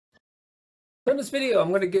So in this video, I'm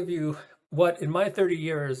going to give you what, in my 30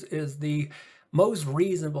 years, is the most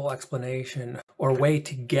reasonable explanation or way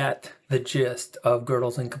to get the gist of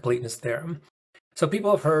Gödel's incompleteness theorem. So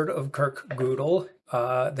people have heard of Kirk Gödel.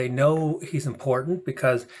 They know he's important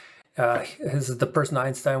because this is the person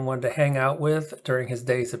Einstein wanted to hang out with during his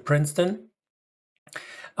days at Princeton.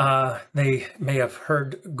 They may have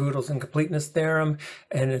heard Gödel's incompleteness theorem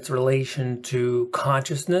and its relation to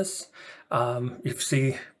consciousness. You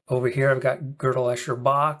see over here, I've got Gödel, Escher,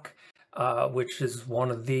 Bach, which is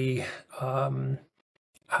one of the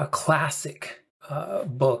classic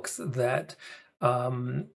books that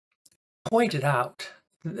pointed out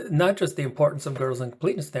not just the importance of Gödel's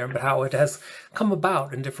incompleteness theorem, but how it has come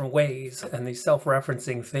about in different ways. And these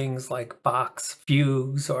self-referencing things like Bach's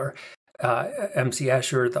fugues or M.C.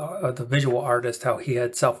 Escher, the visual artist, how he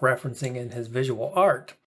had self-referencing in his visual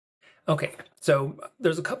art. Okay, so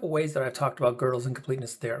there's a couple ways that I've talked about Gödel's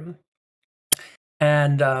incompleteness theorem.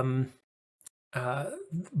 And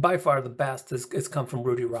by far the best has come from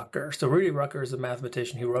Rudy Rucker. So Rudy Rucker is a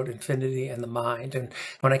mathematician who wrote Infinity and the Mind. And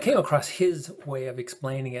when I came across his way of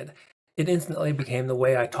explaining it, it instantly became the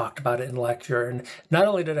way I talked about it in lecture. And not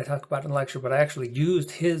only did I talk about it in lecture, but I actually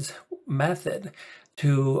used his method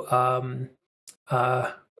to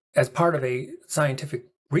as part of a scientific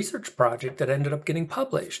research project that ended up getting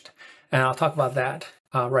published. And I'll talk about that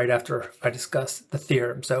right after I discuss the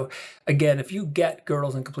theorem. So again, if you get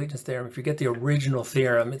Gödel's incompleteness theorem, if you get the original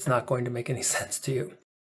theorem, it's not going to make any sense to you.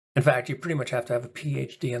 In fact, you pretty much have to have a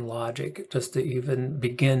Ph.D. in logic just to even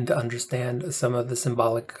begin to understand some of the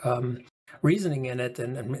symbolic reasoning in it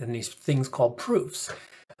and these things called proofs.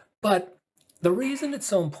 But the reason it's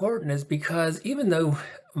so important is because even though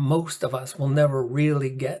most of us will never really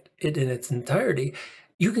get it in its entirety,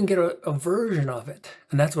 you can get a version of it.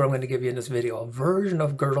 And that's what I'm going to give you in this video, a version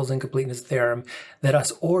of Gödel's incompleteness theorem that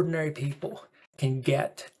us ordinary people can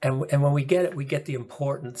get. And when we get it, we get the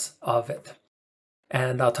importance of it.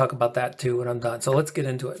 And I'll talk about that too when I'm done. So let's get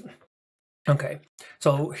into it. Okay,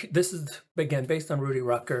 so this is, again, based on Rudy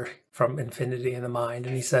Rucker from Infinity and the Mind.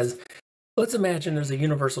 And he says, let's imagine there's a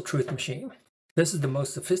universal truth machine. This is the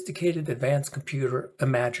most sophisticated advanced computer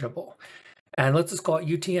imaginable. And let's just call it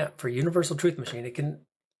UTM for Universal Truth Machine. It can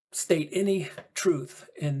state any truth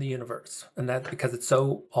in the universe, and that's because it's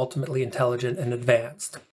so ultimately intelligent and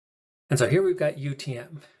advanced. And so here we've got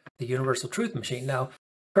UTM, the Universal Truth Machine. Now,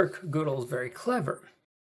 Kirk Gödel is very clever.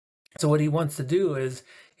 So what he wants to do is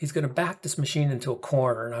he's going to back this machine into a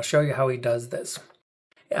corner, and I'll show you how he does this.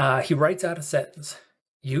 He writes out a sentence.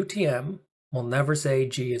 UTM will never say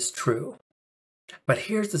G is true. But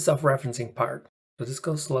here's the self-referencing part. So just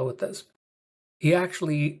go slow with this. He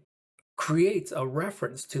actually creates a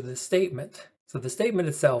reference to the statement. So the statement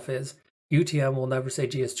itself is UTM will never say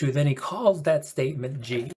G is true. Then he calls that statement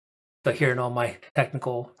G. So here in all my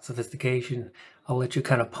technical sophistication, I'll let you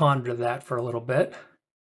kind of ponder that for a little bit.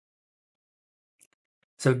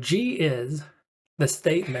 So G is the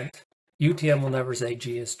statement UTM will never say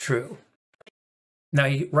G is true. Now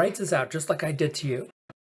he writes this out just like I did to you.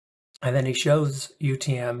 And then he shows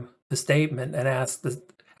UTM the statement and asks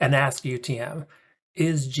UTM,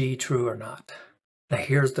 is G true or not? Now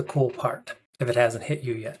here's the cool part, if it hasn't hit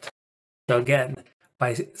you yet. So again,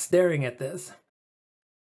 by staring at this,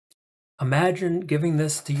 imagine giving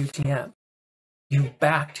this to UTM. You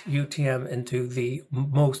backed UTM into the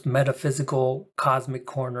most metaphysical cosmic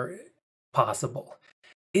corner possible.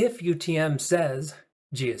 If UTM says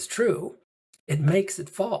G is true, it makes it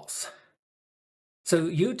false. So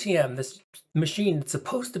UTM, this machine that's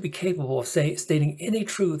supposed to be capable of stating any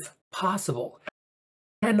truth possible,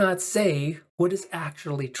 cannot say what is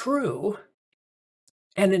actually true,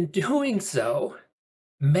 and in doing so,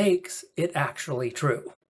 makes it actually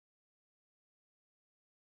true.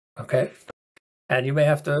 Okay? And you may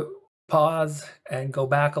have to pause and go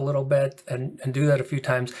back a little bit and do that a few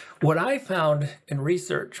times. What I found in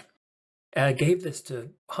research, and I gave this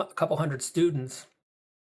to a couple hundred students,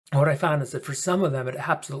 what I found is that for some of them, it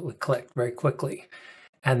absolutely clicked very quickly.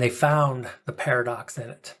 And they found the paradox in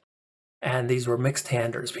it. And these were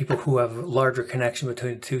mixed-handers, people who have a larger connection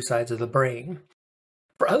between the two sides of the brain.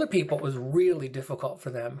 For other people, it was really difficult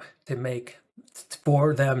for them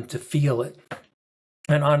to feel it.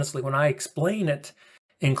 And honestly, when I explain it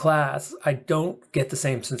in class, I don't get the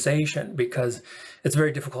same sensation because it's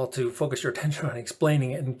very difficult to focus your attention on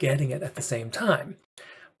explaining it and getting it at the same time.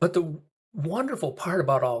 But the wonderful part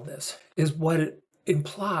about all this is what it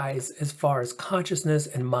implies as far as consciousness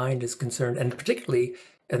and mind is concerned, and particularly,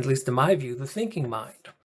 at least in my view, the thinking mind.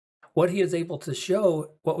 What he was able to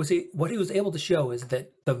show is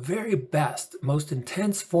that the very best, most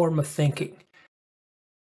intense form of thinking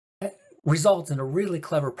results in a really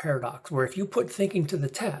clever paradox where if you put thinking to the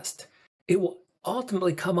test, it will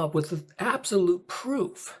ultimately come up with absolute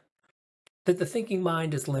proof that the thinking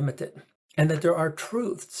mind is limited and that there are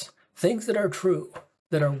truths, things that are true,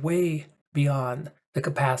 that are way beyond the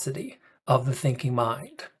capacity of the thinking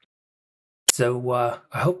mind. So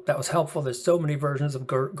I hope that was helpful. There's so many versions of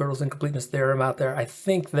Gödel's incompleteness theorem out there. I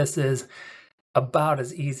think this is about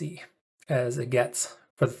as easy as it gets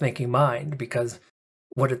for the thinking mind, because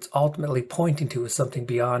what it's ultimately pointing to is something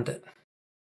beyond it.